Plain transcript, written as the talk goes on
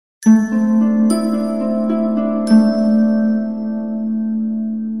Sabbath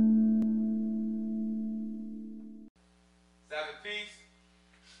peace.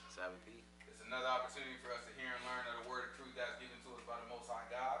 Sabbath peace. It's another opportunity for us to hear and learn of the word of truth that's given to us by the Most High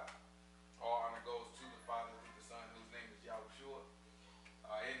God. All honor goes to the Father, through the Son, whose name is Yahushua.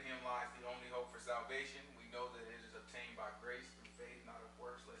 In him lies the only hope for salvation. We know that it is obtained by grace through faith, not of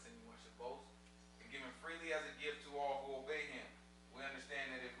works, lest anyone should boast, and given freely as a gift to all who obey him. We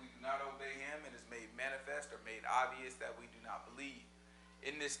understand that if we do not obey him, it is made manifest or made obvious that we do not believe.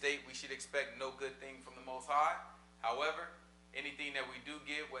 In this state, we should expect no good thing from the Most High. However, anything that we do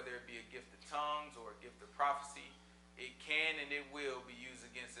get, whether it be a gift of tongues or a gift of prophecy, it can and it will be used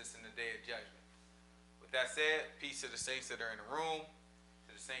against us in the day of judgment. With that said, peace to the saints that are in the room,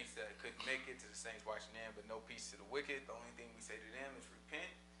 to the saints that couldn't make it, to the saints watching in, but no peace to the wicked. The only thing we say to them is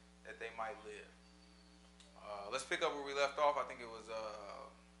repent, that they might live. Let's pick up where we left off. I think it was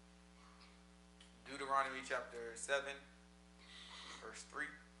Deuteronomy chapter 7, verse 3.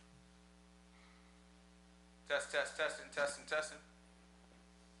 Testing.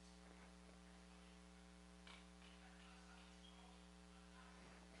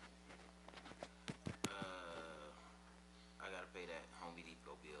 I gotta pay that Home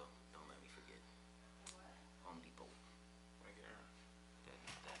Depot bill. Don't let me forget. Home Depot. Right here.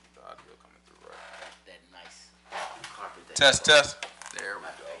 That The audio coming through right. that nice carpet. That Test. There we go.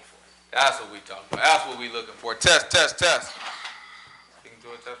 That's what we talking about. That's what we looking for. Test. Speaking to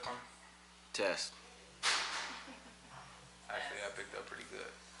a test for me. Test. Actually, I picked up pretty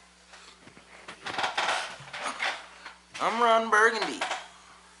good. I'm Ron Burgundy.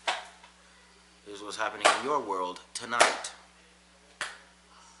 Here's what's happening in your world tonight.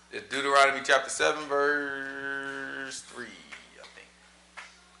 It's Deuteronomy chapter 7, verse 3, I think.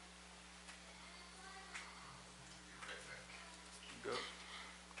 Go.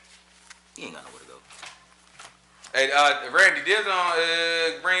 You ain't got nowhere to go. Hey, Randy,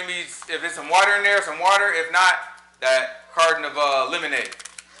 bring me, if there's some water in there, some water. If not, that carton of lemonade.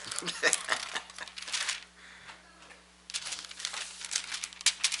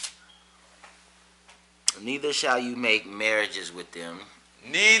 Neither shall you make marriages with them.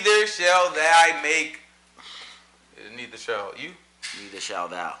 Neither shall thou make. Neither shall you. Neither shall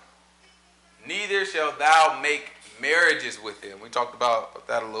thou. Neither shall thou make marriages with them. We talked about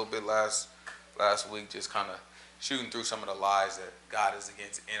that a little bit last week, just kind of shooting through some of the lies that God is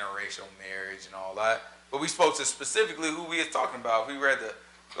against interracial marriage and all that. But we spoke to specifically who we is talking about. If we read the,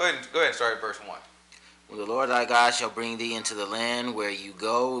 go ahead and start at verse 1. When the Lord thy God shall bring thee into the land where you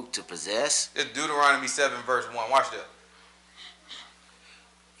go to possess. It's Deuteronomy 7 verse 1. Watch that.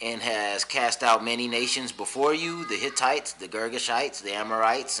 And has cast out many nations before you, the Hittites, the Girgashites, the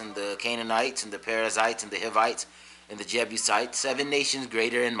Amorites, and the Canaanites, and the Perizzites, and the Hivites, and the Jebusites, 7 nations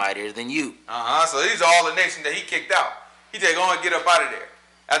greater and mightier than you. So these are all the nations that he kicked out. He said, go and get up out of there.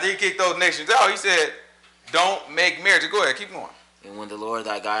 After he kicked those nations out, he said, don't make marriage. Go ahead, keep going. And when the Lord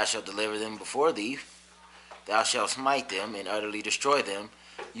thy God shall deliver them before thee, thou shalt smite them and utterly destroy them.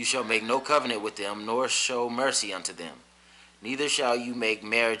 You shall make no covenant with them, nor show mercy unto them. Neither shall you make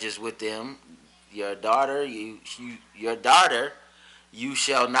marriages with them. Your daughter you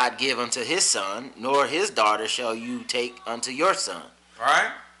shall not give unto his son, nor his daughter shall you take unto your son. All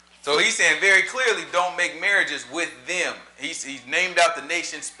right? So he's saying very clearly, don't make marriages with them. He's named out the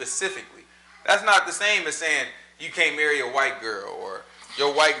nation specifically. That's not the same as saying you can't marry a white girl, or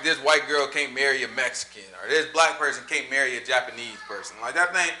this white girl can't marry a Mexican, or this black person can't marry a Japanese person. Like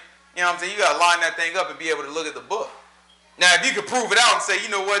that thing, you know what I'm saying? You got to line that thing up and be able to look at the book. Now, if you could prove it out and say, you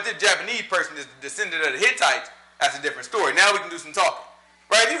know what, this Japanese person is the descendant of the Hittites, that's a different story. Now we can do some talking.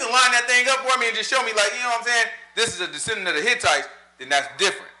 Right? If you can line that thing up for me and just show me, like, you know what I'm saying, this is a descendant of the Hittites, then that's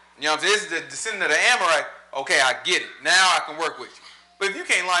different. You know what I'm saying? This is a descendant of the Amorite. Okay, I get it. Now I can work with you. But if you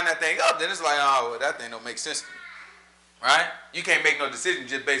can't line that thing up, then it's like, oh, well, that thing don't make sense to me. Right? You can't make no decision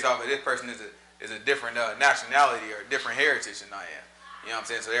just based off of this person is a different nationality or a different heritage than I am. You know what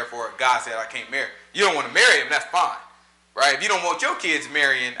I'm saying? So therefore, God said I can't marry. You don't want to marry him, that's fine. Right? If you don't want your kids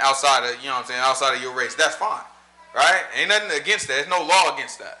marrying outside of, you know what I'm saying, outside of your race, that's fine. Right? Ain't nothing against that. There's no law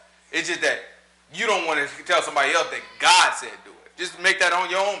against that. It's just that you don't want to tell somebody else that God said do it. Just make that on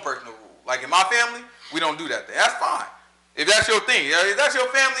your own personal rule. Like in my family, we don't do that thing. That's fine. If that's your thing, if that's your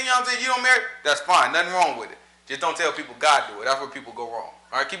family, you know what I'm saying, you don't marry, that's fine. Nothing wrong with it. Just don't tell people God do it. That's where people go wrong.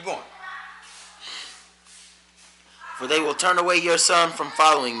 All right, keep going. For they will turn away your son from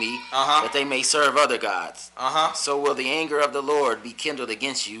following me, that they may serve other gods. So will the anger of the Lord be kindled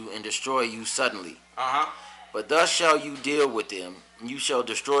against you and destroy you suddenly. But thus shall you deal with them. You shall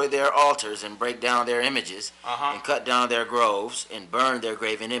destroy their altars and break down their images, and cut down their groves and burn their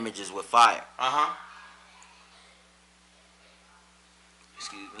graven images with fire.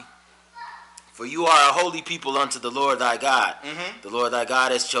 Excuse me. For you are a holy people unto the Lord thy God. The Lord thy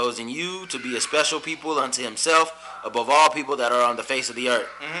God has chosen you to be a special people unto himself above all people that are on the face of the earth.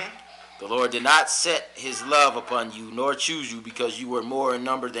 The Lord did not set his love upon you, nor choose you, because you were more in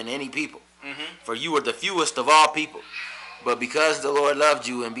number than any people. For you were the fewest of all people. But because the Lord loved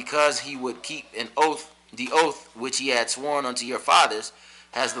you, and because he would keep the oath which he had sworn unto your fathers,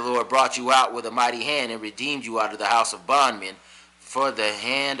 has the Lord brought you out with a mighty hand, and redeemed you out of the house of bondmen, from the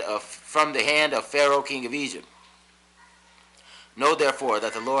hand of Pharaoh king of Egypt. Know therefore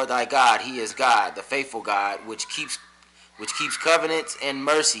that the Lord thy God, he is God, the faithful God, which keeps covenants and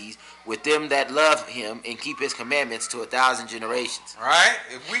mercies with them that love him and keep his commandments to 1,000 generations. Right?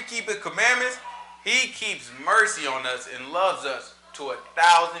 If we keep his commandments, he keeps mercy on us and loves us to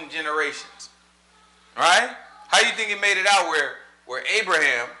 1,000 generations. Right? How do you think he made it out where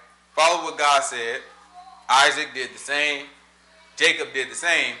Abraham followed what God said, Isaac did the same, Jacob did the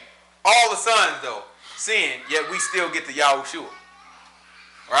same, all the sons though sinned, yet we still get to Yahushua.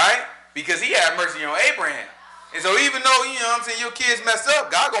 Right? Because he had mercy on Abraham. And so even though, you know what I'm saying, your kids mess up,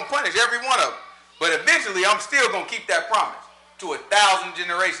 God gonna punish every one of them. But eventually I'm still gonna keep that promise. To 1,000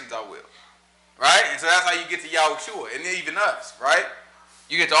 generations I will. Right? And so that's how you get to Yahushua, and even us, right?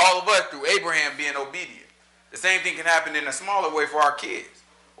 You get to all of us through Abraham being obedient. The same thing can happen in a smaller way for our kids.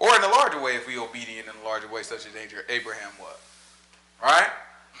 Or in a larger way if we obedient in a larger way, such as Abraham was. Right?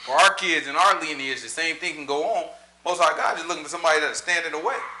 For our kids and our lineage, the same thing can go on. Most High God is looking for somebody that'll stand in the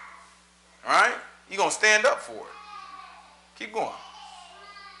way. Alright? You're going to stand up for it. Keep going.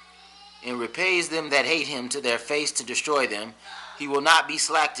 And repays them that hate him to their face to destroy them. He will not be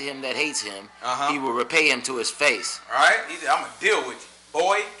slack to him that hates him. He will repay him to his face. Alright? He said, I'm going to deal with you.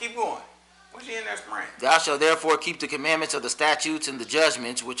 Boy, keep going. What's you in there spraying? Thou shalt therefore keep the commandments of the statutes and the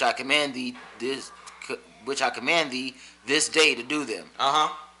judgments which I command thee this day to do them.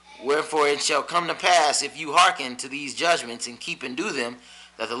 Wherefore it shall come to pass, if you hearken to these judgments and keep and do them,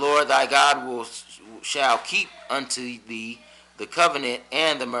 that the Lord thy God shall keep unto thee the covenant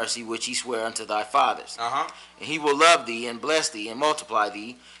and the mercy which he sware unto thy fathers. And he will love thee and bless thee and multiply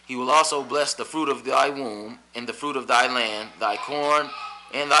thee. He will also bless the fruit of thy womb and the fruit of thy land, thy corn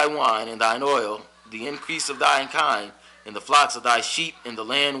and thy wine and thine oil, the increase of thine kind, and the flocks of thy sheep, in the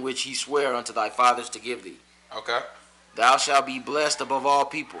land which he sware unto thy fathers to give thee. Thou shalt be blessed above all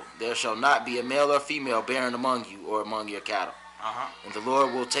people. There shall not be a male or female barren among you or among your cattle. And the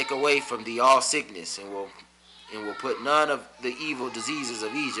Lord will take away from thee all sickness, and will put none of the evil diseases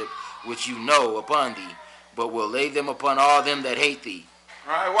of Egypt which you know upon thee, but will lay them upon all them that hate thee.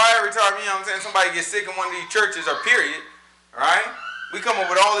 Alright, why every time, you know what I'm saying, somebody gets sick in one of these churches or period, alright, we come up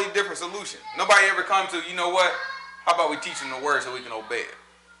with all these different solutions. Nobody ever comes to, you know what, how about we teach them the word so we can obey it?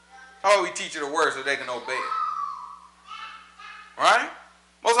 How about we teach them the word so they can obey it? Right?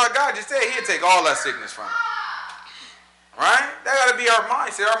 Most High God just said he'll take all that sickness from it. Right? That got to be our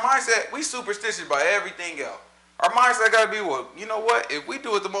mindset. Our mindset, we superstitious by everything else. Our mindset got to be, well, you know what? If we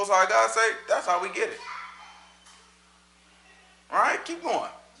do what the Most High God say, that's how we get it. Right? Keep going.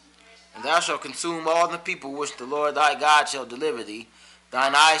 And thou shalt consume all the people which the Lord thy God shall deliver thee.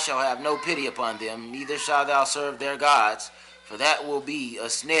 Thine eyes shall have no pity upon them, neither shalt thou serve their gods, for that will be a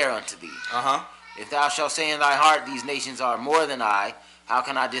snare unto thee. If thou shalt say in thy heart, these nations are more than I, how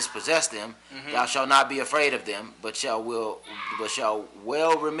can I dispossess them? Thou shalt not be afraid of them, but shall well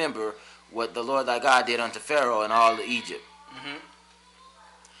remember what the Lord thy God did unto Pharaoh and all Egypt.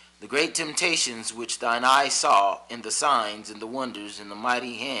 The great temptations which thine eyes saw, and the signs, and the wonders, and the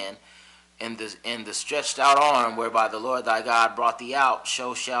mighty hand, and the stretched out arm whereby the Lord thy God brought thee out,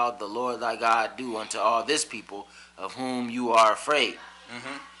 so shall the Lord thy God do unto all this people of whom you are afraid.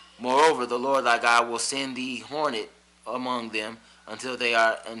 Moreover, the Lord thy God will send thee hornet among them until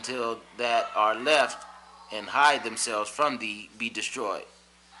that are left and hide themselves from thee be destroyed.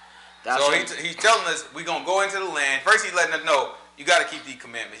 So he's telling us we're going to go into the land. First he's letting us know you got to keep these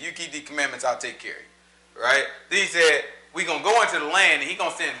commandments. You keep these commandments, I'll take care of you. Right? Then he said we're going to go into the land and he's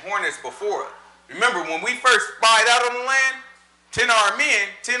going to send hornets before us. Remember when we first spied out on the land, 10 out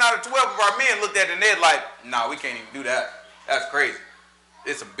of 12 of our men looked at it and they're like, nah, we can't even do that. That's crazy.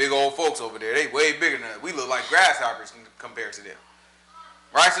 It's some big old folks over there. They way bigger than us. We look like grasshoppers compared to them.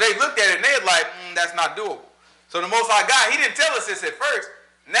 Right? So they looked at it and they're like, that's not doable. So the Most High God, he didn't tell us this at first.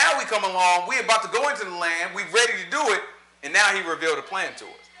 Now we come along, we about to go into the land, we ready to do it, and now he revealed a plan to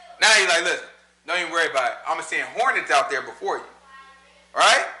us. Now he's like, listen, don't even worry about it. I'm going to send hornets out there before you.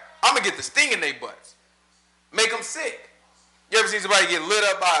 Right? I'm going to get the sting in their butts. Make them sick. You ever seen somebody get lit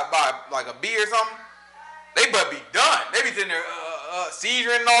up by like a bee or something? They but be done. They be sitting there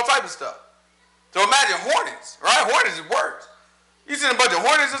seizuring and all type of stuff. So imagine hornets, right? Hornets is worse. You send a bunch of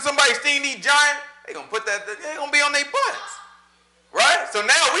hornets and somebody sting these giant, they gonna be on their butts. Right? So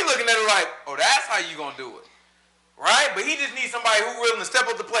now we looking at it like, oh, that's how you gonna do it. Right? But he just needs somebody who willing to step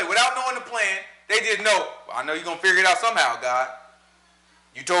up to play without knowing the plan. They just know, well, I know you're gonna figure it out somehow, God.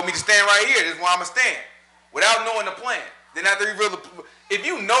 You told me to stand right here, this is where I'm gonna stand. Without knowing the plan. Then after you really, if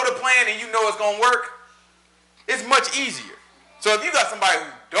you know the plan and you know it's gonna work, it's much easier. So if you got somebody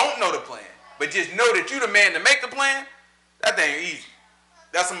who don't know the plan, but just know that you're the man to make the plan, that thing is easy.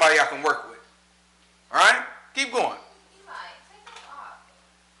 That's somebody I can work with. Alright? Keep going.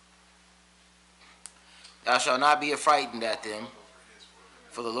 Thou shalt not be affrighted at them,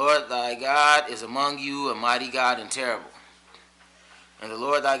 for the Lord thy God is among you, a mighty God and terrible. And the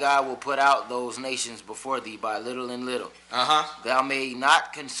Lord thy God will put out those nations before thee by little and little. Thou may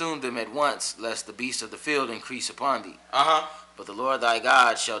not consume them at once, lest the beasts of the field increase upon thee. But the Lord thy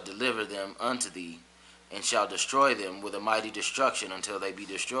God shall deliver them unto thee, and shall destroy them with a mighty destruction until they be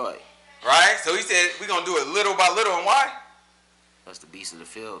destroyed. Right? So he said we're going to do it little by little. And why? Lest the beasts of the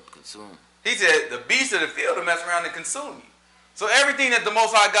field consume. He said the beasts of the field will mess around and consume you. So everything that the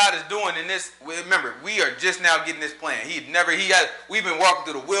Most High God is doing in this, remember, we are just now getting this plan. We've been walking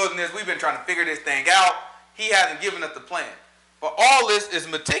through the wilderness. We've been trying to figure this thing out. He hasn't given us the plan. But all this is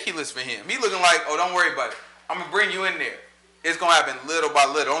meticulous for him. He's looking like, oh, don't worry about it. I'm going to bring you in there. It's going to happen little by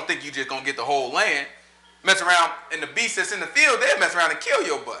little. Don't think you just going to get the whole land. Mess around, and the beasts that's in the field, they'll mess around and kill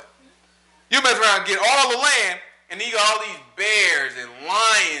your butt. You mess around and get all the land, and then you got all these bears and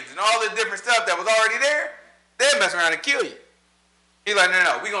lions and all this different stuff that was already there. They'll mess around and kill you. He's like,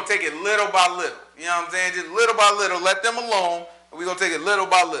 no, we're going to take it little by little. You know what I'm saying? Just little by little. Let them alone. And we're going to take it little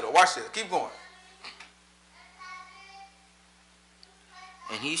by little. Watch this. Keep going.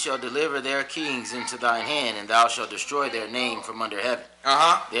 And he shall deliver their kings into thine hand, and thou shalt destroy their name from under heaven.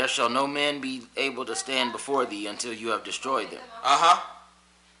 There shall no man be able to stand before thee until you have destroyed them.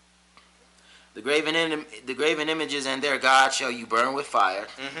 The graven images and their gods shall you burn with fire.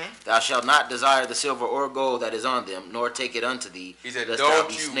 Thou shalt not desire the silver or gold that is on them, nor take it unto thee. He said,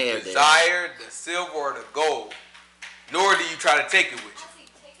 don't you desire the silver or the gold, nor do you try to take it with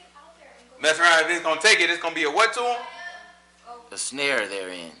you. Mess around, if it's going to take it, it's going to be a what to them? A snare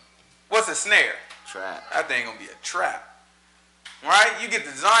therein. What's a snare? Trap. That thing going to be a trap. Right? You get to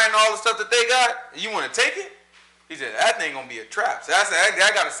design all the stuff that they got, and you want to take it? He said, that thing going to be a trap. So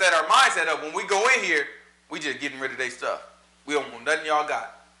I got to set our mindset up. When we go in here, we just getting rid of their stuff. We don't want nothing y'all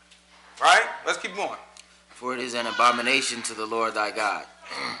got. Right? Let's keep going. For it is an abomination to the Lord thy God.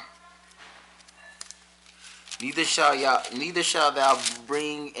 Neither shalt thou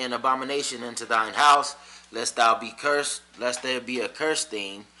bring an abomination into thine house, lest there be a cursed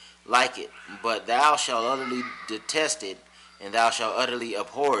thing like it. But thou shalt utterly detest it, and thou shalt utterly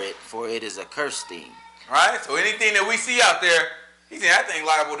abhor it, for it is a cursed thing. Right? So anything that we see out there, he said that thing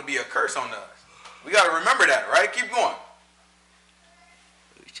liable to be a curse on us. We got to remember that, right? Keep going.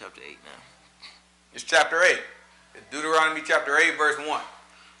 It's chapter 8 now. It's chapter 8. It's Deuteronomy chapter 8, verse 1.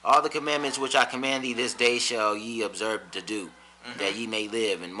 All the commandments which I command thee this day shall ye observe to do, that ye may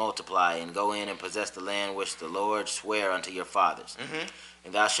live and multiply, and go in and possess the land which the Lord sware unto your fathers.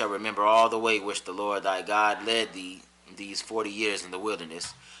 And thou shalt remember all the way which the Lord thy God led thee these 40 years in the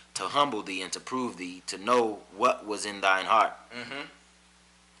wilderness, to humble thee and to prove thee, to know what was in thine heart.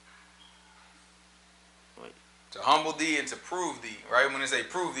 To humble thee and to prove thee, right? When it say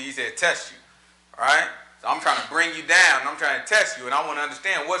prove thee, he said test you, right? So I'm trying to bring you down, and I'm trying to test you, and I want to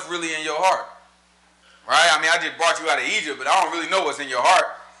understand what's really in your heart, right? I mean, I just brought you out of Egypt, but I don't really know what's in your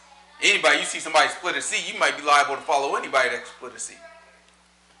heart. Anybody, you see somebody split a sea, you might be liable to follow anybody that split a sea,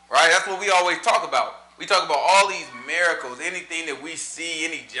 right? That's what we always talk about. We talk about all these miracles, anything that we see,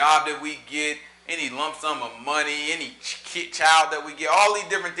 any job that we get, any lump sum of money, any child that we get, all these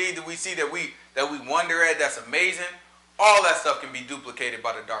different things that we see that we wonder at, that's amazing. All that stuff can be duplicated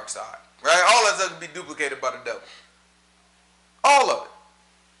by the dark side, right? All that stuff can be duplicated by the devil. All of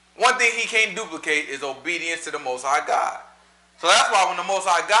it. One thing he can't duplicate is obedience to the Most High God. So that's why when the Most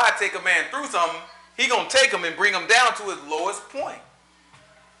High God take a man through something, he going to take him and bring him down to his lowest point.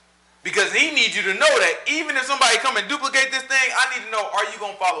 Because he needs you to know that even if somebody come and duplicate this thing, I need to know, are you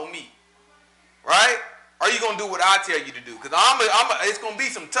going to follow me? Right? Are you going to do what I tell you to do? Because it's going to be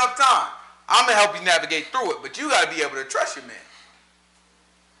some tough time. I'm going to help you navigate through it, but you got to be able to trust your man.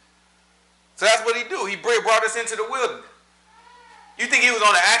 So that's what he do. He brought us into the wilderness. You think he was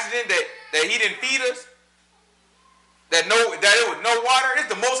on an accident that he didn't feed us? That it was no water?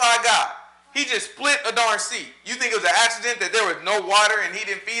 It's the Most High God. He just split a darn sea. You think it was an accident that there was no water and he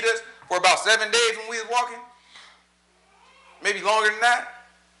didn't feed us for about 7 days when we was walking? Maybe longer than that.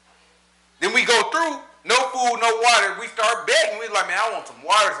 Then we go through, no food, no water. We start begging. We like, man, I want some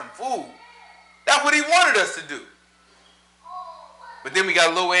water, some food. That's what he wanted us to do. But then we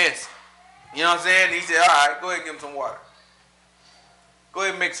got a little answer. You know what I'm saying? He said, all right, go ahead and give him some water. Go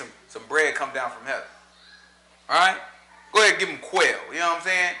ahead and make some bread come down from heaven. All right? Go ahead and give him quail. You know what I'm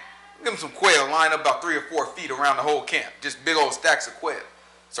saying? Give him some quail lined up about 3 or 4 feet around the whole camp. Just big old stacks of quail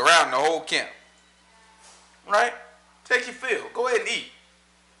surrounding the whole camp. Right? Take your fill. Go ahead and eat.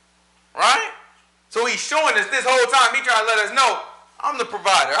 Right? So he's showing us this whole time. He trying to let us know, I'm the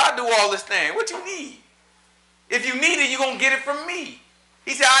provider. I do all this thing. What you need? If you need it, you're going to get it from me.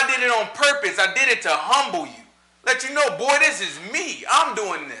 He said, I did it on purpose. I did it to humble you. Let you know, boy, this is me. I'm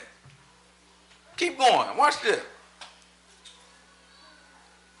doing this. Keep going. Watch this.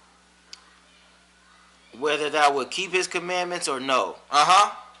 Whether thou would keep his commandments or no.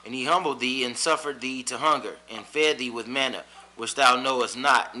 And he humbled thee and suffered thee to hunger and fed thee with manna, which thou knowest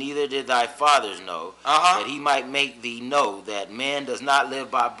not, neither did thy fathers know, that he might make thee know that man does not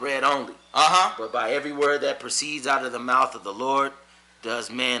live by bread only, but by every word that proceeds out of the mouth of the Lord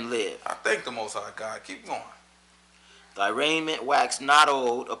does man live. I thank the Most High God. Keep going. Thy raiment waxed not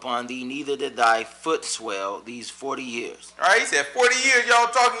old upon thee, neither did thy foot swell these 40 years. All right, he said 40 years y'all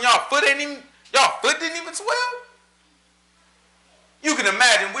talking, y'all foot didn't even swell? You can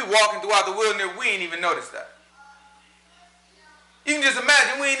imagine we walking throughout the wilderness, we ain't even noticed that. You can just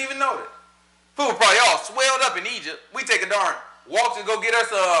imagine we ain't even noticed. Food probably all swelled up in Egypt. We take a darn walk to go get us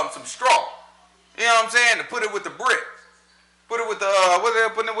some straw. You know what I'm saying? To put it with the bricks. Put it with the, what are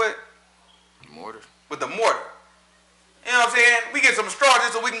they putting it with? Mortar. With the mortar. You know what I'm saying? We get some straw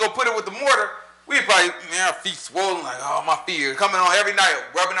just so we can go put it with the mortar. We probably, man, our feet swollen like, oh, my feet are coming on every night,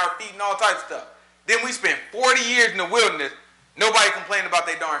 rubbing our feet and all types of stuff. Then we spent 40 years in the wilderness. Nobody complained about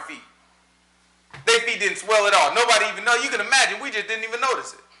their darn feet. Their feet didn't swell at all. Nobody even know. You can imagine, we just didn't even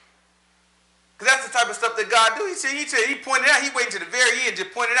notice it. Because that's the type of stuff that God do. He pointed out, he waited to the very end,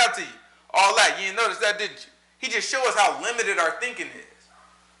 just pointed out to you. All that, you didn't notice that, didn't you? He just showed us how limited our thinking is.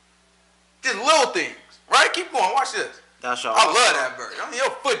 Just little things, right? Keep going, watch this. I love that verse. I mean,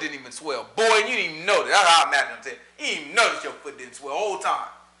 your foot didn't even swell. Boy, you didn't even notice. That's how I imagine him saying. You didn't even notice your foot didn't swell the whole time.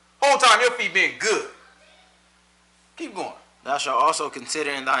 Whole time your feet been good. Keep going. Thou shalt also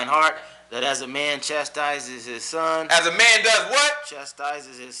consider in thine heart that as a man chastises his son. As a man does what?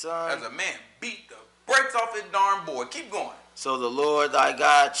 Chastises his son. As a man beat the brakes off his darn boy. Keep going. So the Lord thy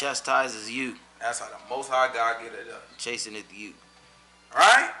God chastises you. That's how the Most High God get it done. Chasteneth you.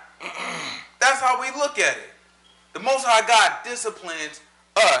 Right? That's how we look at it. The Most High God disciplines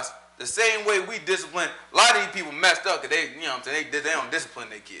us the same way we discipline. A lot of these people messed up because they, you know what I'm saying, they don't discipline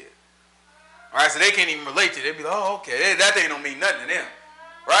their kids. Right? So they can't even relate to it. They be like, oh, okay, that thing don't mean nothing to them.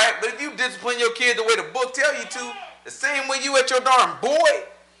 Right? But if you discipline your kids the way the book tell you to, the same way you at your darn boy,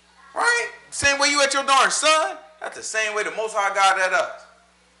 right? Same way you at your darn son, that's the same way the Most High God at us.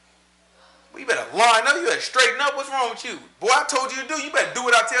 Well, you better line up. You better straighten up. What's wrong with you? Boy, I told you to do. You better do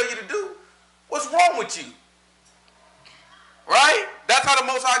what I tell you to do. What's wrong with you? Right? That's how the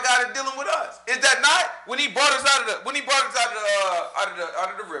Most High God is dealing with us. Is that not? When he brought us out of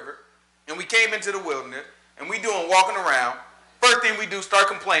the river, and we came into the wilderness, and we doing walking around, first thing we do, start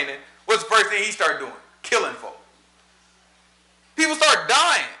complaining. What's the first thing he start doing? Killing folk. People start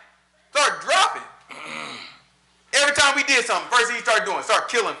dying. Start dropping. Every time we did something, first thing he start doing, start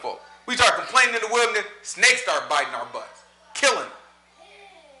killing folk. We start complaining in the wilderness, snakes start biting our butts. Killing them.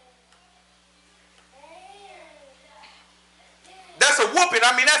 That's a whooping.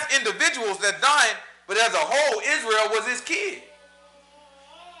 I mean, that's individuals that dying, but as a whole, Israel was his kid.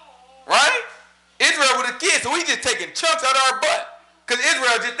 Right? Israel was a kid, so we just taking chunks out of our butt. Because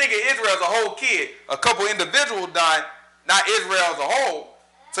Israel, just thinking Israel as a whole kid, a couple individuals dying, not Israel as a whole.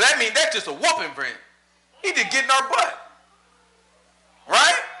 So that means that's just a whooping for him. He just getting our butt.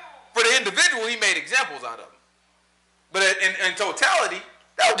 Right? For the individual, he made examples out of them. But in totality,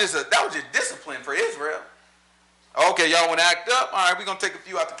 that was just discipline for Israel. Okay, y'all want to act up? All right, we're going to take a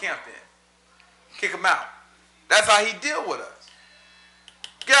few out the camp then. Kick them out. That's how he deal with us.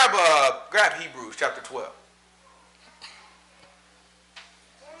 Grab Hebrews chapter 12.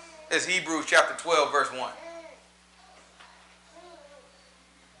 It's Hebrews chapter 12, verse 1.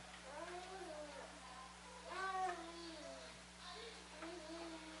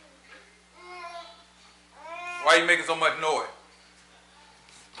 Why are you making so much noise?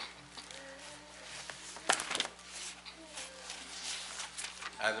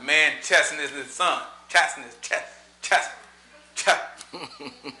 As a man chasteneth his son. Chasteneth.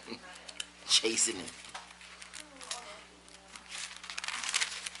 Chasteneth.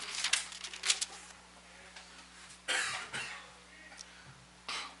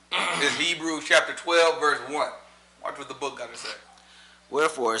 This is Hebrews chapter 12, verse 1. Watch what the book got to say.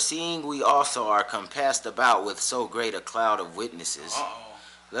 Wherefore, seeing we also are compassed about with so great a cloud of witnesses,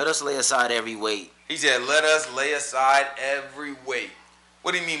 let us lay aside every weight. He said, let us lay aside every weight.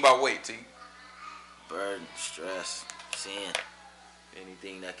 What do you mean by weight, T? Burden, stress, sin,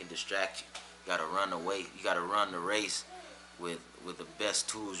 anything that can distract you. You gotta run the way. You gotta run the race with the best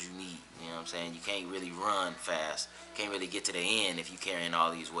tools you need. You know what I'm saying? You can't really run fast. You can't really get to the end if you're carrying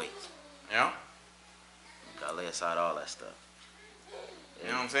all these weights. Yeah. You gotta lay aside all that stuff. You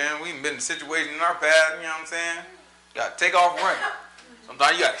know what I'm saying? We've been in situations in our past, you know what I'm saying? You gotta take off running.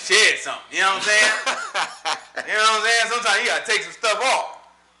 Sometimes you gotta shed something, you know what I'm saying? You know what I'm saying? Sometimes you gotta take some stuff off.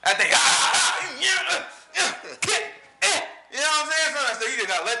 I think, you know what I'm saying? Sometimes you just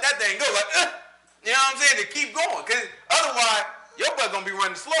gotta let that thing go, like, you know what I'm saying? To keep going, cause otherwise your butt gonna be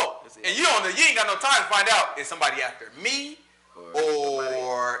running slow, and you ain't got no time to find out is somebody after me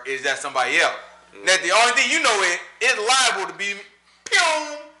or is that somebody else. Yeah. That the only thing you know is it's liable to be,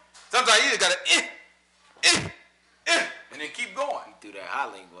 sometimes you just gotta, and then keep going. You threw that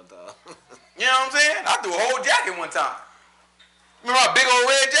hot link one time. You know what I'm saying? I threw a whole jacket one time. Remember my big old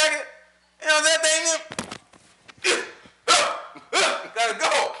red jacket? You know that thing? Gotta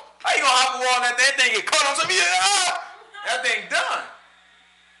go. How you gonna hop a wall on that thing? That thing get caught on something? That thing done.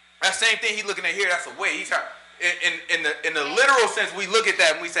 That same thing he looking at here, that's a weight. He's trying, in the literal sense, we look at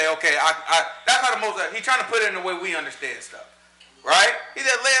that and we say, okay, that's how the most, he's trying to put it in the way we understand stuff. Right? He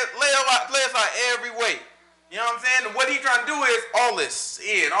said, lay aside every weight. You know what I'm saying? And what he's trying to do is all this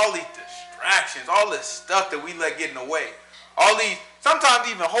sin, all these distractions, all this stuff that we let get in the way. All these, sometimes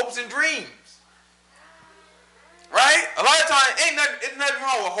even hopes and dreams. Right? A lot of times, it's nothing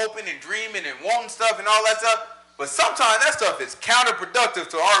wrong with hoping and dreaming and wanting stuff and all that stuff. But sometimes that stuff is counterproductive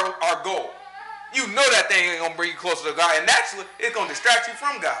to our goal. You know that thing ain't going to bring you closer to God. And actually, it's going to distract you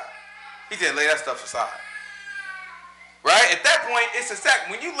from God. He said, lay that stuff aside. Right? At that point, it's a sack.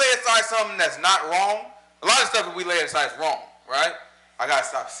 When you lay aside something that's not wrong, a lot of stuff that we lay aside is wrong. Right? I got to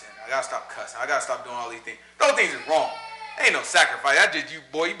stop sinning. I got to stop cussing. I got to stop doing all these things. Those things is wrong. Ain't no sacrifice. That's just you,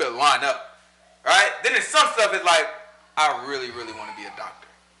 boy. You better line up. Right? Then there's some stuff that's like, I really, really want to be a doctor.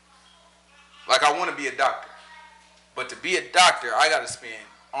 Like, I want to be a doctor. But to be a doctor, I got to spend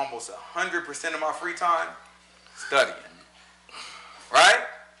almost 100% of my free time studying. Right?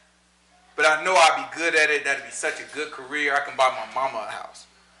 But I know I'd be good at it. That'd be such a good career. I can buy my mama a house.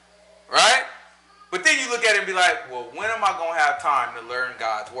 Right? But then you look at it and be like, well, when am I going to have time to learn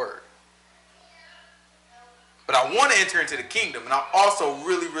God's word? But I want to enter into the kingdom, and I also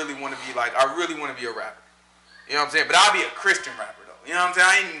really, really want to be like, I really want to be a rapper. You know what I'm saying? But I'll be a Christian rapper, though. You know what I'm saying?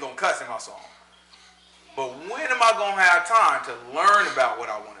 I ain't even going to cuss in my song. But when am I going to have time to learn about what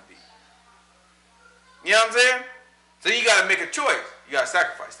I want to be? You know what I'm saying? So you got to make a choice. You got to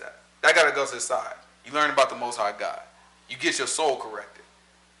sacrifice that. That got to go to the side. You learn about the Most High God. You get your soul corrected.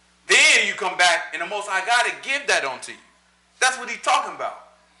 Then you come back, and the Most High God to give that onto you. That's what he's talking about.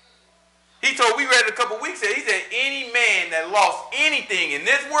 We read it a couple weeks ago, he said, any man that lost anything in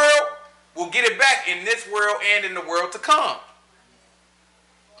this world will get it back in this world and in the world to come.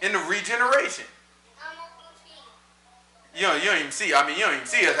 In the regeneration. You don't even see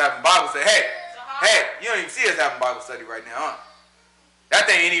us having Bible study. Hey, you don't even see us having Bible study right now, huh? That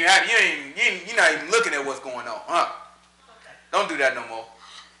thing ain't even happening. You're not even looking at what's going on, huh? Don't do that no more.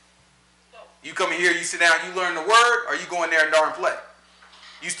 You come in here, you sit down, you learn the word, or you go in there and darn play.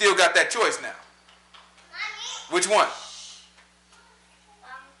 You still got that choice now. Which one?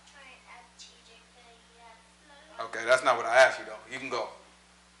 Okay, that's not what I asked you though. You can go.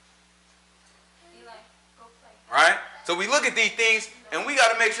 Right? So we look at these things and we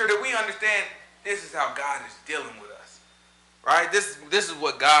got to make sure that we understand this is how God is dealing with us. Right? This is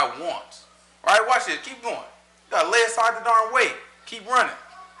what God wants. Right? Watch this. Keep going. You got to lay aside the darn weight. Keep running.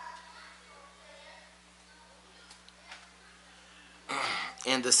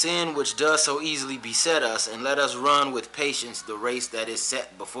 And the sin which does so easily beset us, and let us run with patience the race that is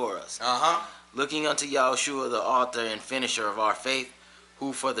set before us. Looking unto Yahushua, the author and finisher of our faith,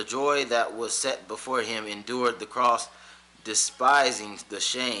 who for the joy that was set before him endured the cross, despising the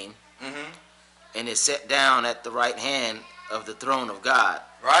shame, and is set down at the right hand of the throne of God.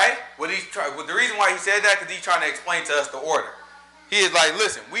 Right? The reason why he said that, because he's trying to explain to us the order. He is like,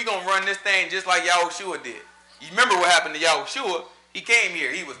 listen, we going to run this thing just like Yahushua did. You remember what happened to Yahushua? He came here.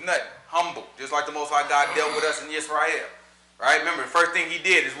 He was nothing. Humble. Just like the Most High God dealt with us in Israel. Right? Remember, the first thing he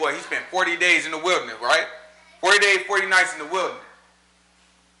did is what? He spent 40 days in the wilderness, right? 40 days, 40 nights in the wilderness.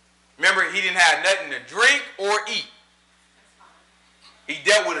 Remember, he didn't have nothing to drink or eat. He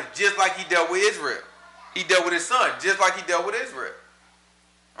dealt with it just like he dealt with Israel. He dealt with his son just like he dealt with Israel.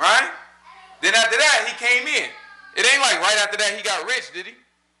 Right? Then after that, he came in. It ain't like right after that he got rich, did he?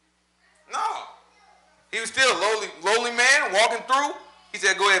 No. He was still a lowly man walking through. He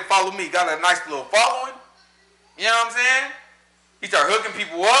said, go ahead and follow me. Got a nice little following. You know what I'm saying? He started hooking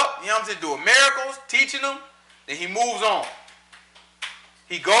people up. You know what I'm saying? Doing miracles, teaching them. Then he moves on.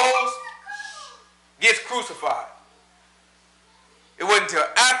 He goes, gets crucified. It wasn't until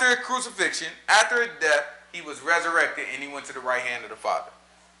after his crucifixion, after his death, he was resurrected and he went to the right hand of the Father.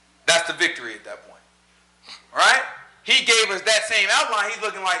 That's the victory at that point. Right? He gave us that same outline. He's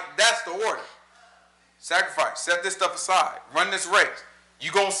looking like that's the order. Sacrifice. Set this stuff aside. Run this race.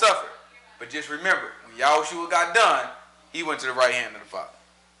 You're going to suffer. But just remember, when Yahushua got done, he went to the right hand of the Father.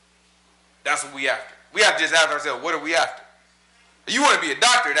 That's what we after. We have to just ask ourselves, what are we after? If you want to be a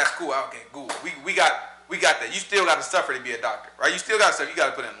doctor, that's cool. Okay, cool. We got that. You still got to suffer to be a doctor, right? You still got to suffer. You got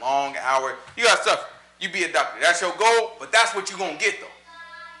to put in long hours. You got to suffer. You be a doctor. That's your goal, but that's what you're going to get, though.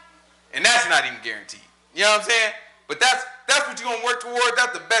 And that's not even guaranteed. You know what I'm saying? But that's what you're going to work towards.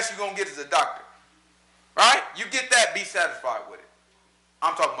 That's the best you're going to get as a doctor. Right? You get that, be satisfied with it.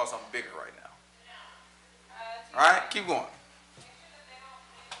 I'm talking about something bigger right now. All right? Keep going.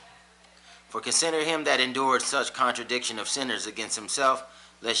 For consider him that endured such contradiction of sinners against himself,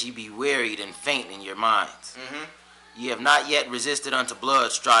 lest ye be wearied and faint in your minds. Ye have not yet resisted unto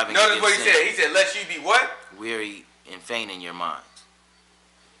blood, striving Notice against what he sin. said. He said, lest you be what? Weary and faint in your minds.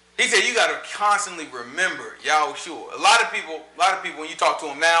 He said you got to constantly remember Yahushua. A lot of people, when you talk to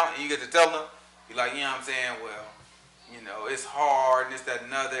them now and you get to tell them, you're like, you know what I'm saying? Well, you know, it's hard and this, that,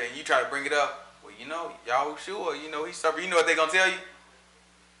 and other. And you try to bring it up. Well, you know, Yahushua, you know, he suffered. You know what they're going to tell you?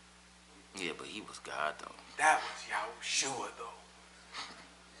 Yeah, but he was God, though. That was Yahushua, though.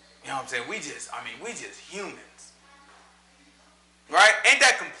 You know what I'm saying? We just humans. Right? Ain't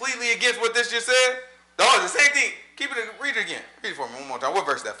that completely against what this just said? No, the same thing. Keep it, read it again. Read it for me one more time. What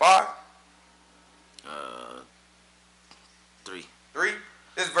verse is that? 5? 3. 3?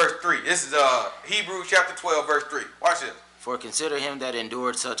 This is verse 3. This is Hebrews chapter 12, verse 3. Watch this. For consider him that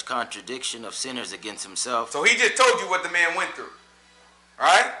endured such contradiction of sinners against himself. So he just told you what the man went through.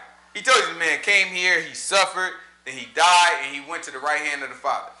 Right? He told you the man came here, he suffered, then he died, and he went to the right hand of the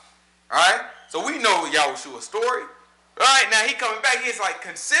Father. Alright? So we know Yahushua's story. Alright, now he coming back, he's like,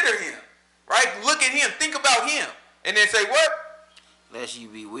 consider him. Right? Look at him, think about him. And then say what? Lest you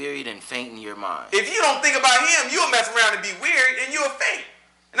be wearied and faint in your mind. If you don't think about him, you'll mess around and be weird, and you'll faint.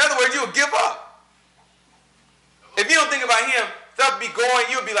 In other words, you'll give up. If you don't think about him, stuff be going,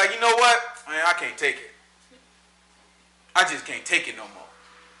 you'll be like, you know what? Man, I can't take it. I just can't take it no more.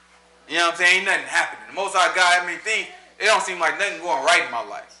 You know what I'm saying? Ain't nothing happening. The Most High God, things, it don't seem like nothing going right in my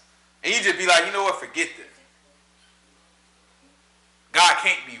life. And you just be like, you know what? Forget this. God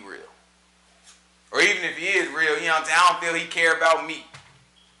can't be real. Or even if he is real, you know what I'm saying? I don't feel he care about me.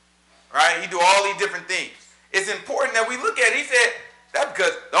 Right? He do all these different things. It's important that we look at it. He said, that's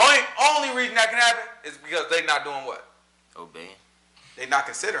because the only reason that can happen is because they're not doing what? Obeying. They're not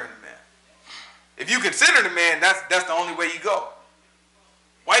considering the man. If you consider the man, that's the only way you go.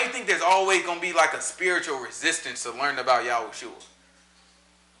 Why do you think there's always going to be like a spiritual resistance to learn about Yahushua?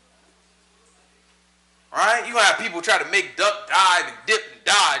 Right? You're going to have people try to make duck dive and dip and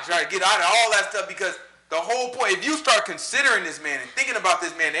dodge, try to get out of all that stuff because the whole point, if you start considering this man and thinking about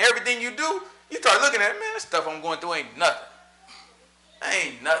this man and everything you do, you start looking at it, man, this stuff I'm going through ain't nothing. That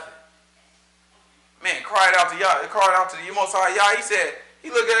ain't nothing. Man, cried out to Yah, cried out to the Most High Yah. He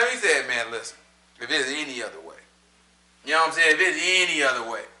looked at him, he said, man, listen, if there's any other way, you know what I'm saying? If there's any other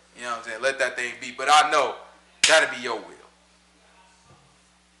way, you know what I'm saying? Let that thing be. But I know that'll be your will.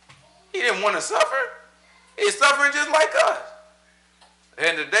 He didn't want to suffer. He's suffering just like us. At the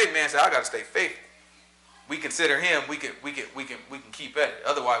end of the day, man said, I gotta stay faithful. We consider him, we can keep at it.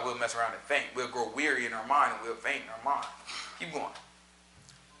 Otherwise we'll mess around and faint. We'll grow weary in our mind and we'll faint in our mind. Keep going.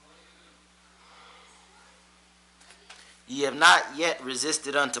 Ye have not yet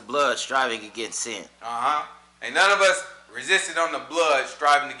resisted unto blood, striving against sin. And none of us resisted on the blood,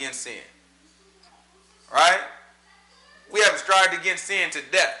 striving against sin. Right? We haven't strived against sin to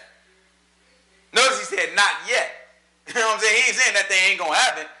death. Notice he said, not yet. You know what I'm saying? He ain't saying that thing ain't going to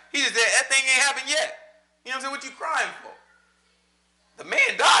happen. He just said, that thing ain't happened yet. You know what I'm saying? What you crying for? The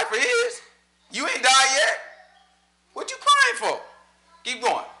man died for his. You ain't died yet. What you crying for? Keep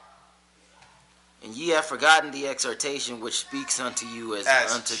going. And ye have forgotten the exhortation which speaks unto you as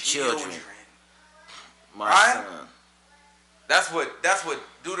unto children. My son. That's what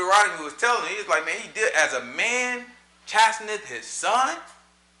Deuteronomy was telling him. He was like, man, he did as a man chasteneth his son.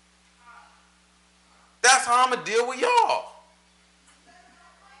 That's how I'm going to deal with y'all.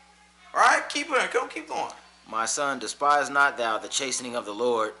 Right? Keep going. Keep going. My son, despise not thou the chastening of the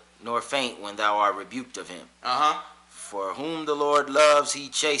Lord, nor faint when thou art rebuked of him. For whom the Lord loves, he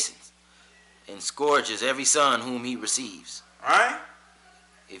chastens, and scourges every son whom he receives. Right?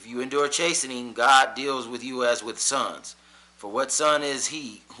 If you endure chastening, God deals with you as with sons. For what son is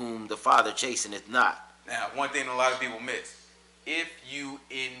he whom the Father chasteneth not? Now, one thing a lot of people miss. If you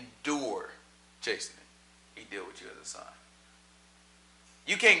endure chastening, he deal with you as a son.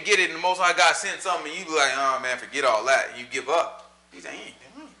 You can't get it, and the Most High God sent something, and you be like, oh man, forget all that. You give up. He's saying, he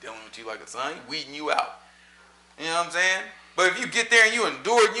ain't dealing with you like a son. He's weeding you out. You know what I'm saying? But if you get there and you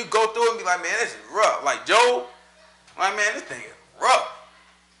endure it, you go through it and be like, man, this is rough. Like Job, like, man, this thing is rough.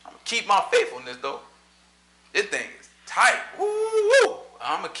 I'm going to keep my faithfulness, though. This thing is tight. Woo, woo.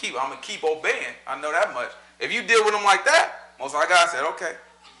 I'm going to keep obeying. I know that much. If you deal with them like that, Most High God said, okay,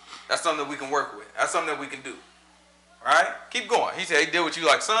 that's something that we can work with. That's something that we can do. Right? Keep going. He said he deal with you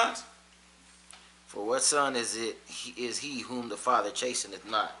like sons. For what son is he whom the Father chasteneth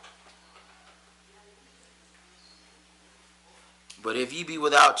not? But if ye be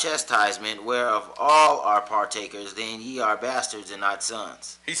without chastisement, whereof all are partakers, then ye are bastards and not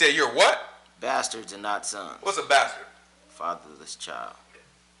sons. He said you're what? Bastards and not sons. What's a bastard? Fatherless child.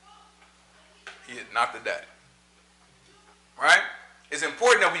 He is not the daddy. Right? It's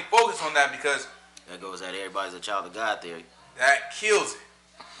important that we focus on that because that goes at everybody's a child of God theory. That kills it.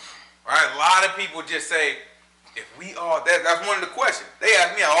 Right? A lot of people just say, if we are, that's one of the questions. They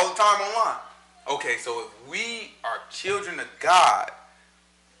ask me all the time online. Okay, so if we are children of God,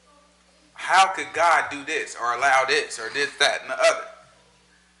 how could God do this or allow this or this, that, and the other?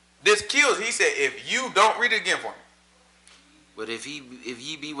 This kills. He said, if you don't, read it again for me. But if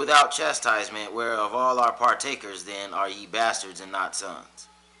ye be without chastisement, whereof all are partakers, then are ye bastards and not sons.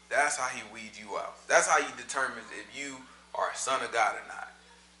 That's how he weeds you out. That's how he determines if you are a son of God or not.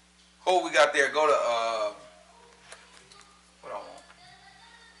 What we got there? Go to what I want.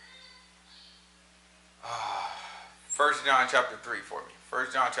 1 John chapter 3 for me. 1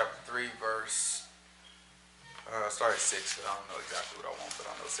 John chapter 3 verse start at 6. I don't know exactly what I want, but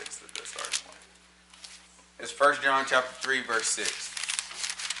I know 6 is the good starting point. It's 1 John chapter 3 verse 6.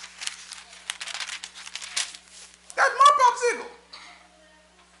 That's my popsicle.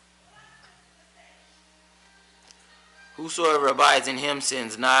 Whosoever abides in him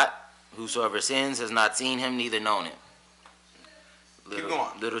sins not. Whosoever sins has not seen him, neither known him. Keep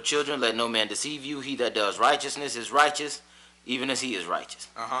going. Little children, let no man deceive you. He that does righteousness is righteous, even as he is righteous.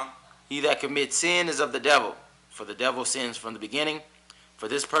 He that commits sin is of the devil, for the devil sins from the beginning. For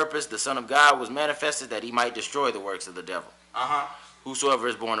this purpose the Son of God was manifested, that he might destroy the works of the devil. Whosoever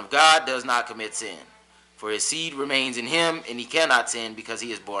is born of God does not commit sin, for his seed remains in him, and he cannot sin because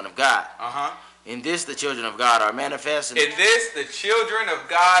he is born of God. In this the children of God are manifest. In this the children of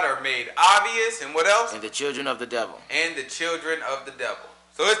God are made obvious. And what else? And the children of the devil. And the children of the devil.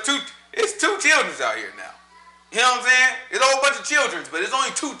 So it's two children out here now. You know what I'm saying? It's a whole bunch of children, but it's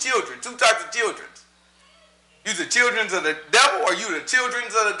only two children, two types of children. You the children of the devil or you the children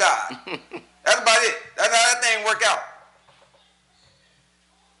of the God? That's about it. That's how that thing work out.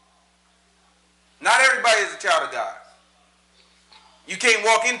 Not everybody is a child of God. You can't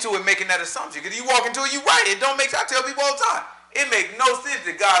walk into it making that assumption. Because you walk into it, you right. It don't make sense. I tell people all the time. It makes no sense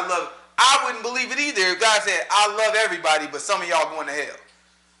that God loves. I wouldn't believe it either if God said, I love everybody, but some of y'all going to hell.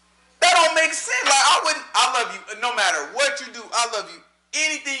 That don't make sense. Like, I love you no matter what you do. I love you.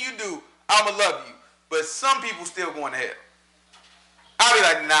 Anything you do, I'ma love you. But some people still going to hell. I'll be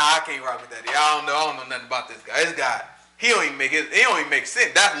like, nah, I can't rock with that. I don't know nothing about this guy. This guy, he don't even make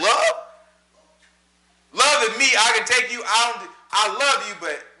sense. That's love? Love is me. I can take you. I love you,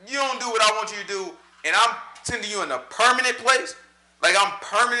 but you don't do what I want you to do, and I'm sending you in a permanent place, like I'm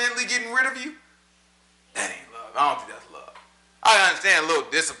permanently getting rid of you. That ain't love. I don't think that's love. I understand a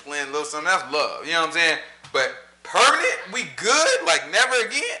little discipline, a little something. That's love. You know what I'm saying? But permanent, we good, like never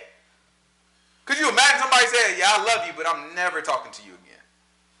again? Could you imagine somebody saying, yeah, I love you, but I'm never talking to you again.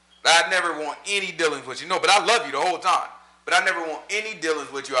 I never want any dealings with you. No, but I love you the whole time. But I never want any dealings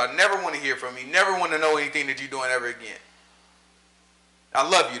with you. I never want to hear from you. Never want to know anything that you're doing ever again. I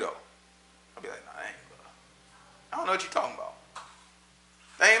love you though. I'll be like, nah, that ain't love. I don't know what you're talking about.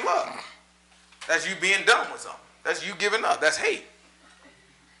 That ain't love. That's you being done with something. That's you giving up. That's hate.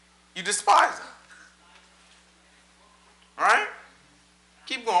 You despise them. All right?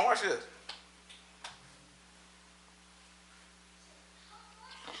 Keep going. Watch this.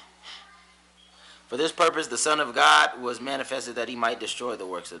 For this purpose the Son of God was manifested, that he might destroy the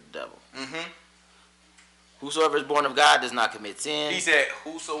works of the devil. Whosoever is born of God does not commit sin. He said,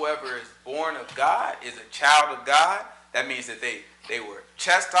 whosoever is born of God is a child of God. That means that they were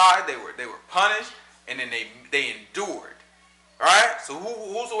chastised, they were punished, and then they endured. All right? So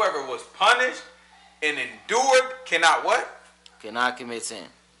whosoever was punished and endured cannot what? Cannot commit sin.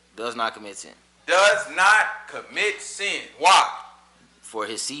 Does not commit sin. Does not commit sin. Why? For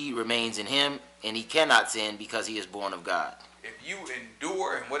his seed remains in him, and he cannot sin because he is born of God. If you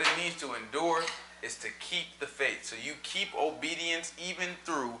endure, and what it means to endure is to keep the faith. So you keep obedience even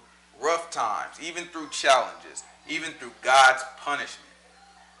through rough times, even through challenges, even through God's punishment.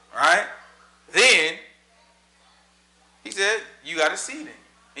 Right? Then, he said, you got a seed in you.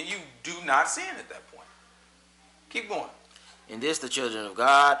 And you do not sin at that point. Keep going. In this the children of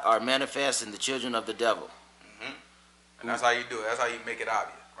God are manifest in the children of the devil. Mm-hmm. And that's how you do it. That's how you make it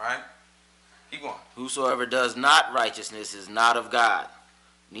obvious. Right? Keep going. Whosoever does not righteousness is not of God,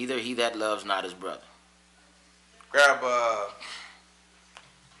 neither he that loves not his brother. Grab,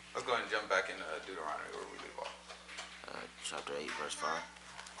 let's go ahead and jump back into Deuteronomy where we leave off. Chapter 8, verse 5.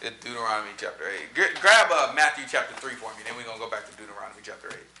 It's Deuteronomy chapter 8. Grab Matthew chapter 3 for me, then we're going to go back to Deuteronomy chapter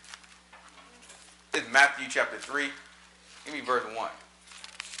 8. It's Matthew chapter 3. Give me verse 1.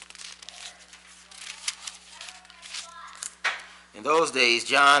 In those days,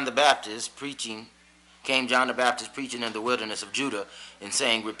 John the Baptist came in the wilderness of Judah, and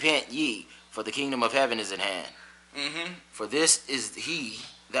saying, Repent ye, for the kingdom of heaven is at hand. Mm-hmm. For this is he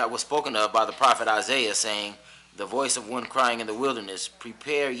that was spoken of by the prophet Isaiah, saying, The voice of one crying in the wilderness,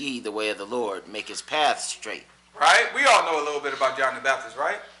 Prepare ye the way of the Lord, make his paths straight. Right? We all know a little bit about John the Baptist,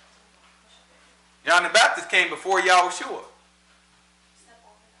 right? John the Baptist came before Yahushua.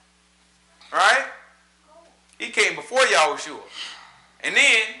 Right? He came before Yahushua. And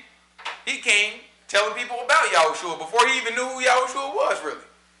then he came telling people about Yahushua before he even knew who Yahushua was, really.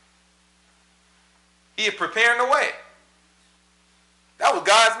 He is preparing the way. That was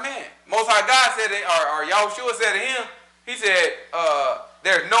God's man. Most High God said, or Yahushua said to him, he said,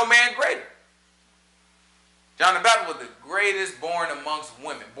 there's no man greater. John the Baptist was the greatest born amongst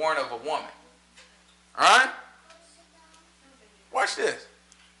women, born of a woman. All right? Watch this.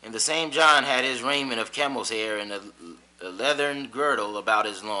 And the same John had his raiment of camel's hair and a leathern girdle about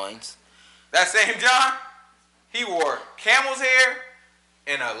his loins. That same John, he wore camel's hair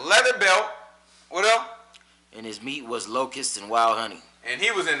and a leather belt. What else? And his meat was locusts and wild honey. And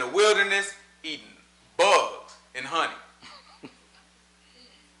he was in the wilderness eating bugs and honey.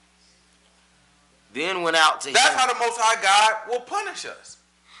 Then went out to That's him. how the Most High God will punish us.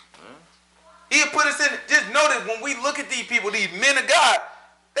 He'll put us in. Just notice when we look at these people, these men of God,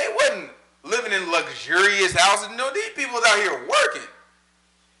 they wasn't living in luxurious houses. No, these people was out here working.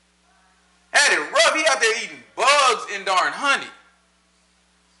 Had it rough. He out there eating bugs and darn honey.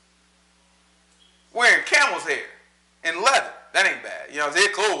 Wearing camel's hair and leather. That ain't bad. You know what I'm saying?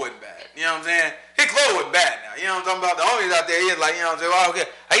 His clothes wasn't bad. You know what I'm saying? His clothes wasn't bad now. You know what I'm talking about? The homies out there, he's like, you know what I'm saying? Well, okay.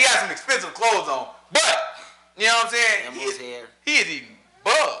 He got some expensive clothes on. But, you know what I'm saying? Camel's hair. He is eating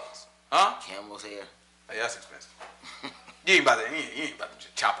bugs. Huh? Camel's hair. Hey, that's expensive. You ain't about to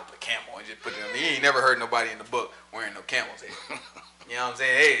just chop up a camel and just put it on. You ain't never heard nobody in the book wearing no camel's hair. You know what I'm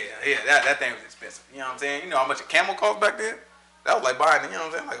saying? Hey, that thing was expensive. You know what I'm saying? You know how much a camel cost back then? That was like buying, you know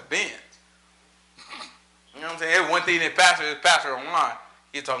what I'm saying, like a Benz. You know what I'm saying? Every one thing that pastor online,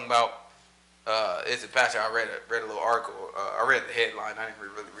 he's talking about, it's a pastor, I read a little article. I read the headline. I didn't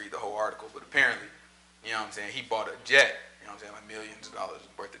really read the whole article, but apparently, you know what I'm saying, he bought a jet. You know what I'm saying, like millions of dollars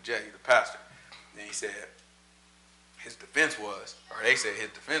worth of jet. He's a pastor. And he said his defense was, or they said his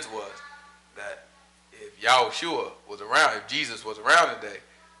defense was that if Yahushua was around, if Jesus was around today,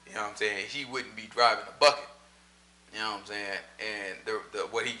 you know what I'm saying, he wouldn't be driving a bucket. You know what I'm saying? And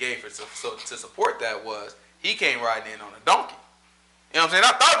what he gave to support that was he came riding in on a donkey. You know what I'm saying?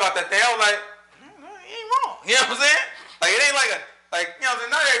 I thought about that thing. I was like, he ain't wrong. You know what I'm saying? Like, it ain't like you know what I'm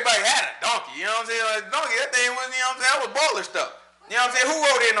saying? Not everybody had a donkey. You know what I'm saying? Like, donkey, that thing was, you know what I'm saying? That was baller stuff. You know what I'm saying? Who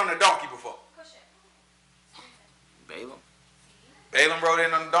rode in on the donkey before? Balaam. Balaam rode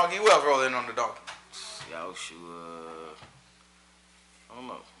in on the donkey. Who else rode in on the donkey? Yahushua. I don't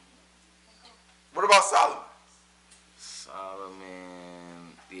know. What about Solomon?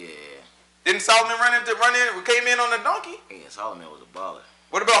 Solomon. Yeah. Didn't Solomon came in on the donkey? Yeah, Solomon was a baller.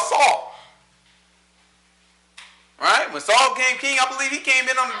 What about Saul? Right? When Saul became king, I believe he came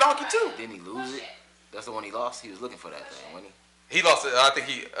in on the donkey too. Didn't he lose it? That's the one he lost? He was looking for that thing, wasn't he? He lost it. I think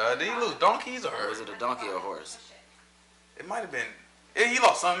did he lose donkeys or was it a donkey or a horse? It might have been. He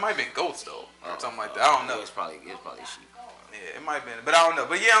lost something. It might have been goats though, or something like that. I don't know. It's probably sheep. Yeah, it might have been, but I don't know.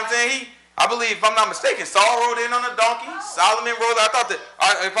 But yeah, I'm saying I believe, if I'm not mistaken, Saul rode in on a donkey. Solomon rode. I thought that,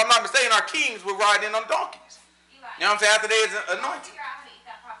 if I'm not mistaken, our kings would ride in on donkeys. You know what I'm saying? After they is anointed.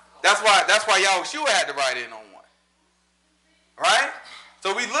 That's why Yahushua had to ride in on one. Right?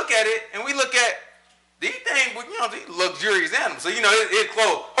 So we look at it and we look at these things, you know, these luxurious animals. So, you know, it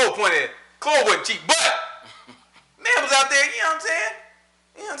clothes, whole point is, clothes wasn't cheap, but man was out there, you know what I'm saying?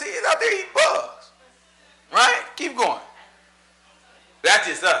 You know what I'm saying? He's out there eating bugs. Right? Keep going. That's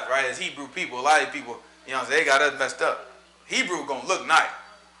just us, right? As Hebrew people, a lot of people, you know what I'm saying, they got us messed up. Hebrew gonna look nice.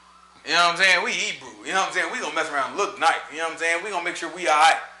 You know what I'm saying? We Hebrew. You know what I'm saying? We gonna mess around and look nice. You know what I'm saying? We gonna make sure we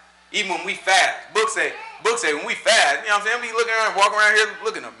alright. Even when we fast. Book say when we fast, you know what I'm saying? We looking around, walking around here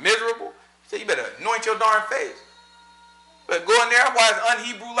looking miserable. So you better anoint your darn face. But go in there, why it's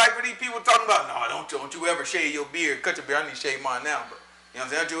un-Hebrew like for these people talking about, no, don't you ever shave your beard, cut your beard. I need to shave mine now, but you know what I'm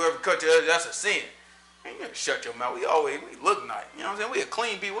saying? Don't you ever cut your, that's a sin. Man, you gotta shut your mouth. We look nice. You know what I'm saying? We a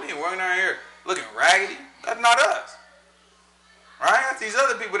clean people. We ain't running around here looking raggedy. That's not us. Right? That's these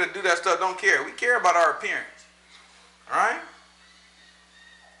other people that do that stuff don't care. We care about our appearance. Right?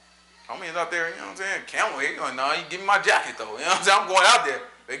 Homies out there, you know what I'm saying? Camel, he going, no, you give me my jacket though. You know what I'm saying? I'm going out there.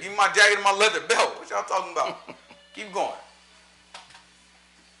 They give me my jacket and my leather belt. What y'all talking about? Keep going.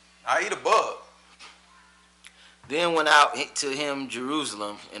 I eat a bug. Then went out to him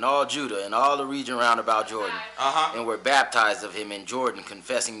Jerusalem and all Judah and all the region round about Jordan, and were baptized of him in Jordan,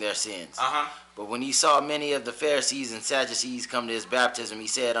 confessing their sins. But when he saw many of the Pharisees and Sadducees come to his baptism, he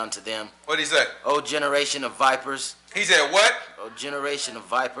said unto them, what did he say? O generation of vipers. He said what? O generation of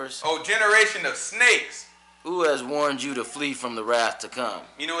vipers. O generation of snakes. Who has warned you to flee from the wrath to come?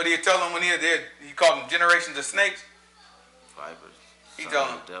 You know what he told them when he called them generations of snakes? Vipers. He told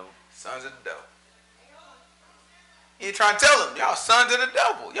them, sons of the devil. He trying to tell them, y'all sons of the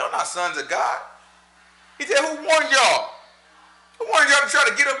devil. Y'all not sons of God. He said, who warned y'all? Who warned y'all to try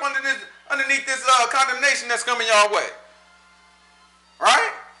to get up underneath this condemnation that's coming y'all way?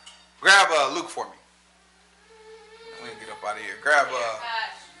 Right? Grab Luke for me. We're going to get up out of here.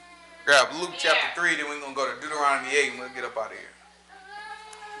 Grab Luke chapter 3, then we're going to go to Deuteronomy 8 and we'll get up out of here.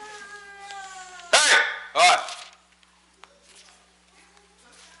 Hey! All right.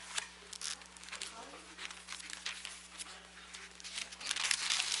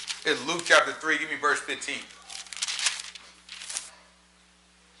 It's Luke chapter 3. Give me verse 15.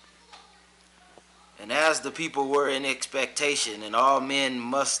 And as the people were in expectation, and all men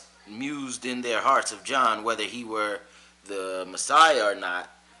must mused in their hearts of John, whether he were the Messiah or not,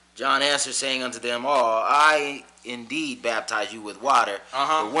 John answered, saying unto them all, I indeed baptize you with water,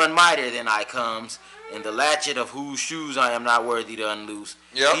 but one mightier than I comes, and the latchet of whose shoes I am not worthy to unloose.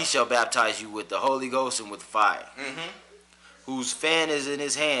 He shall baptize you with the Holy Ghost and with fire. Whose fan is in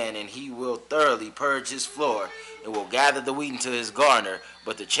his hand, and he will thoroughly purge his floor, and will gather the wheat into his garner,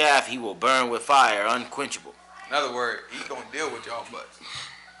 but the chaff he will burn with fire, unquenchable. In other words, he's going to deal with y'all butts.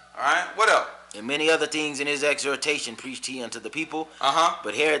 All right, what else? And many other things in his exhortation preached he unto the people.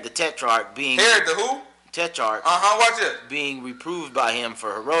 But Herod the Tetrarch being... Herod the who? Tetrarch. Watch this. Being reproved by him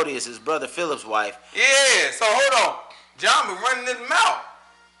for Herodias, his brother Philip's wife. Yeah, so hold on. John been running his mouth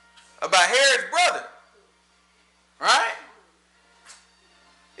about Herod's brother. Right?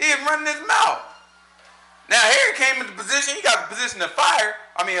 He was running his mouth. Now Herod came into position. He got the position of power,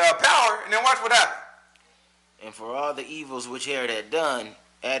 and then watch what happened. And for all the evils which Herod had done,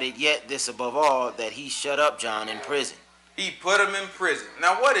 added yet this above all, that he shut up John in prison. He put him in prison.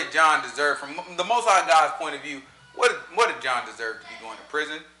 Now what did John deserve from the Most High God's point of view? What did John deserve to be going to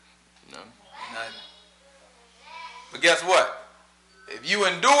prison? None. But guess what? If you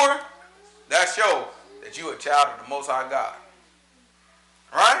endure, that shows that you a child of the Most High God.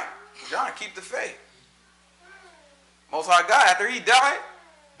 Right? John, keep the faith. Most High God, after he died,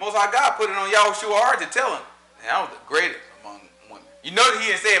 Most High God put it on Yahushua's heart to tell him, and I was the greatest among women. You know that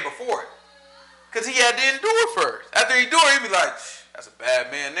he didn't say it before it. Because he had to endure first. After he endured, he'd be like, that's a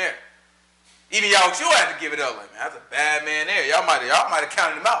bad man there. Even Yahushua had to give it up. Like, man, that's a bad man there. Y'all might have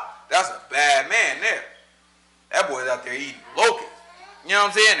counted him out. That's a bad man there. That boy's out there eating locusts. You know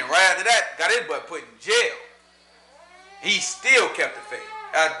what I'm saying? And right after that, got his butt put in jail. He still kept the faith.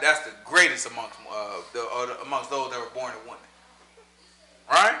 That's the greatest amongst those that were born of women.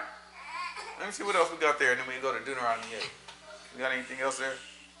 Right? Let me see what else we got there, and then we go to Deuteronomy 8. You got anything else there?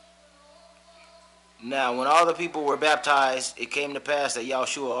 Now, when all the people were baptized, it came to pass that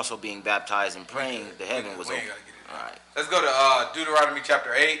Yahushua also being baptized and praying, the heaven was open. All right. Let's go to Deuteronomy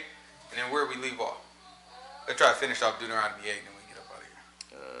chapter 8, and then where we leave off. Let's try to finish off Deuteronomy 8, and then we get up out of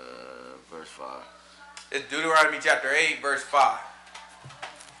here. Verse 5. It's Deuteronomy chapter 8, verse 5.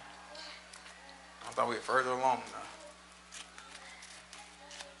 I thought we were further along now.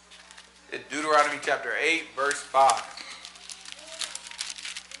 It's Deuteronomy chapter 8, verse 5.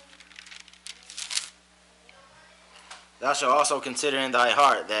 Thou shalt also consider in thy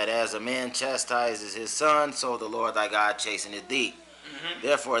heart that as a man chastises his son, so the Lord thy God chasteneth thee.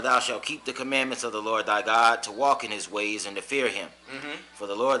 Therefore thou shalt keep the commandments of the Lord thy God, to walk in his ways and to fear him. For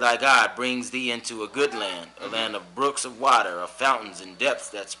the Lord thy God brings thee into a good land, a land of brooks of water, of fountains and depths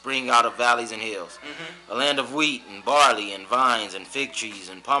that spring out of valleys and hills, a land of wheat and barley and vines and fig trees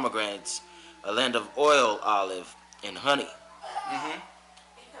and pomegranates, a land of oil, olive, and honey.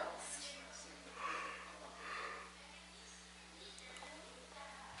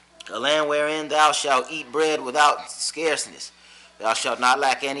 A land wherein thou shalt eat bread without scarceness. Thou shalt not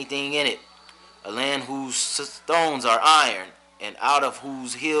lack anything in it. A land whose stones are iron, and out of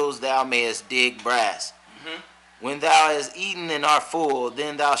whose hills thou mayest dig brass. When thou hast eaten and art full,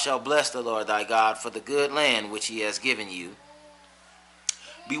 then thou shalt bless the Lord thy God for the good land which he has given you.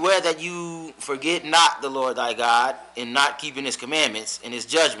 Beware that you forget not the Lord thy God, in not keeping his commandments, and his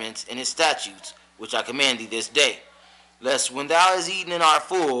judgments, and his statutes, which I command thee this day. Lest when thou hast eaten and art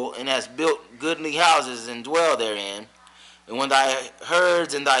full, and hast built goodly houses and dwell therein, and when thy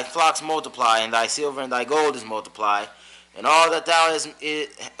herds and thy flocks multiply, and thy silver and thy gold is multiplied, and all that thou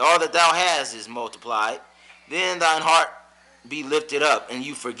hast is multiplied, then thine heart be lifted up, and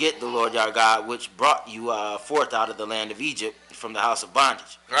you forget the Lord your God, which brought you forth out of the land of Egypt from the house of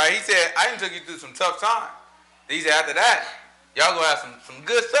bondage. Right? He said, I done took you through some tough times. He said, after that, y'all gonna have some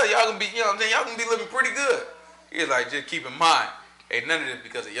good stuff. Y'all gonna be, you know what I'm saying? Y'all gonna be living pretty good. He's like, just keep in mind, ain't none of this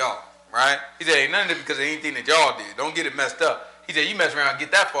because of y'all, right? He said, ain't none of this because of anything that y'all did. Don't get it messed up. He said, you mess around and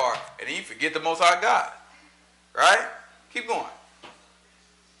get that far, and then you forget the Most High God, right? Keep going.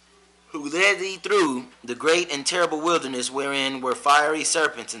 Who led thee through the great and terrible wilderness, wherein were fiery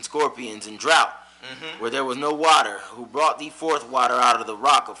serpents and scorpions and drought, where there was no water, who brought thee forth water out of the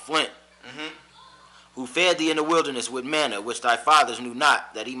rock of flint, who fed thee in the wilderness with manna, which thy fathers knew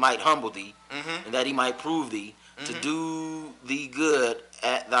not, that he might humble thee, and that he might prove thee, to do thee good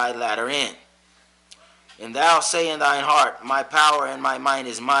at thy latter end. And thou say in thine heart, my power and my might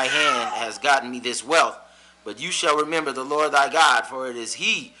is my hand has gotten me this wealth. But you shall remember the Lord thy God, for it is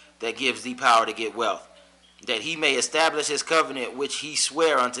he that gives thee power to get wealth, that he may establish his covenant which he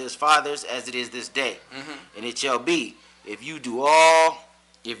sware unto his fathers, as it is this day. And it shall be, if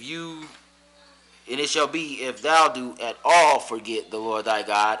thou do at all forget the Lord thy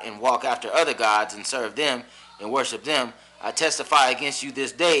God, and walk after other gods, and serve them, and worship them, I testify against you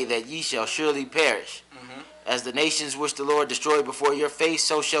this day that ye shall surely perish. As the nations which the Lord destroyed before your face,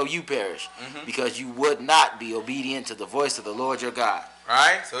 so shall you perish, because you would not be obedient to the voice of the Lord your God. All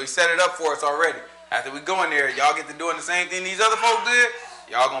right? So he set it up for us already. After we go in there, y'all get to doing the same thing these other folks did,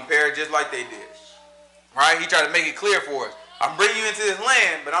 y'all gonna perish just like they did. Right? He tried to make it clear for us. I'm bringing you into this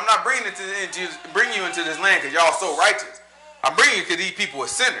land, but I'm not bringing you into this land because y'all so righteous. I'm bringing you because these people are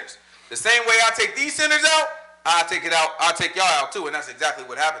sinners. The same way I take these sinners out, I'll take y'all out too, and that's exactly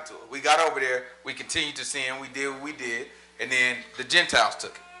what happened to us. We got over there, we continued to sin, we did what we did, and then the Gentiles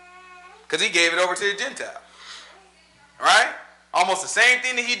took it. Because he gave it over to the Gentiles. Right? Almost the same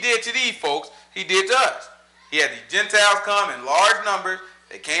thing that he did to these folks, he did to us. He had the Gentiles come in large numbers,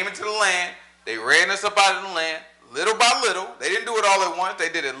 they came into the land, they ran us up out of the land, little by little. They didn't do it all at once, they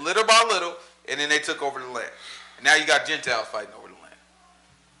did it little by little, and then they took over the land. And now you got Gentiles fighting over the land.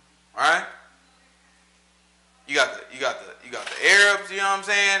 Alright? You got the Arabs, you know what I'm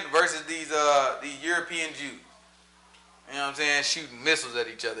saying, versus these European Jews. You know what I'm saying? Shooting missiles at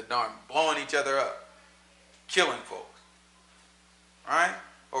each other, darn, blowing each other up, killing folks. Alright?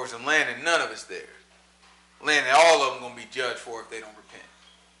 Over some land that none of us there. Land that all of them gonna be judged for if they don't repent.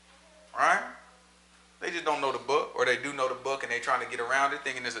 Alright? They just don't know the book, or they do know the book and they trying to get around it,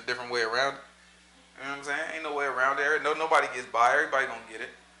 thinking there's a different way around it. You know what I'm saying? Ain't no way around there. Nobody gets by. Everybody gonna get it.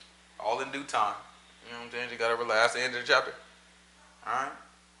 All in due time. You know what I'm saying? You got to relax. The end of the chapter. Alright?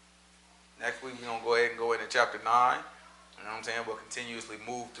 Next week we're going to go ahead and go into chapter 9. You know what I'm saying? We'll continuously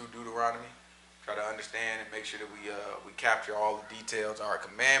move through Deuteronomy. Try to understand and make sure that we capture all the details, our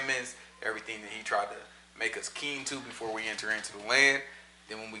commandments, everything that he tried to make us keen to before we enter into the land.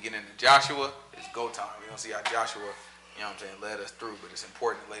 Then when we get into Joshua, it's go time. We're going to see how Joshua, you know what I'm saying, led us through. But it's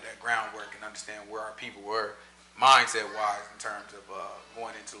important to lay that groundwork and understand where our people were mindset-wise in terms of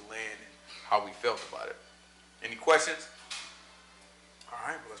going into the land and how we felt about it. Any questions? All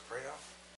right, well, let's pray out.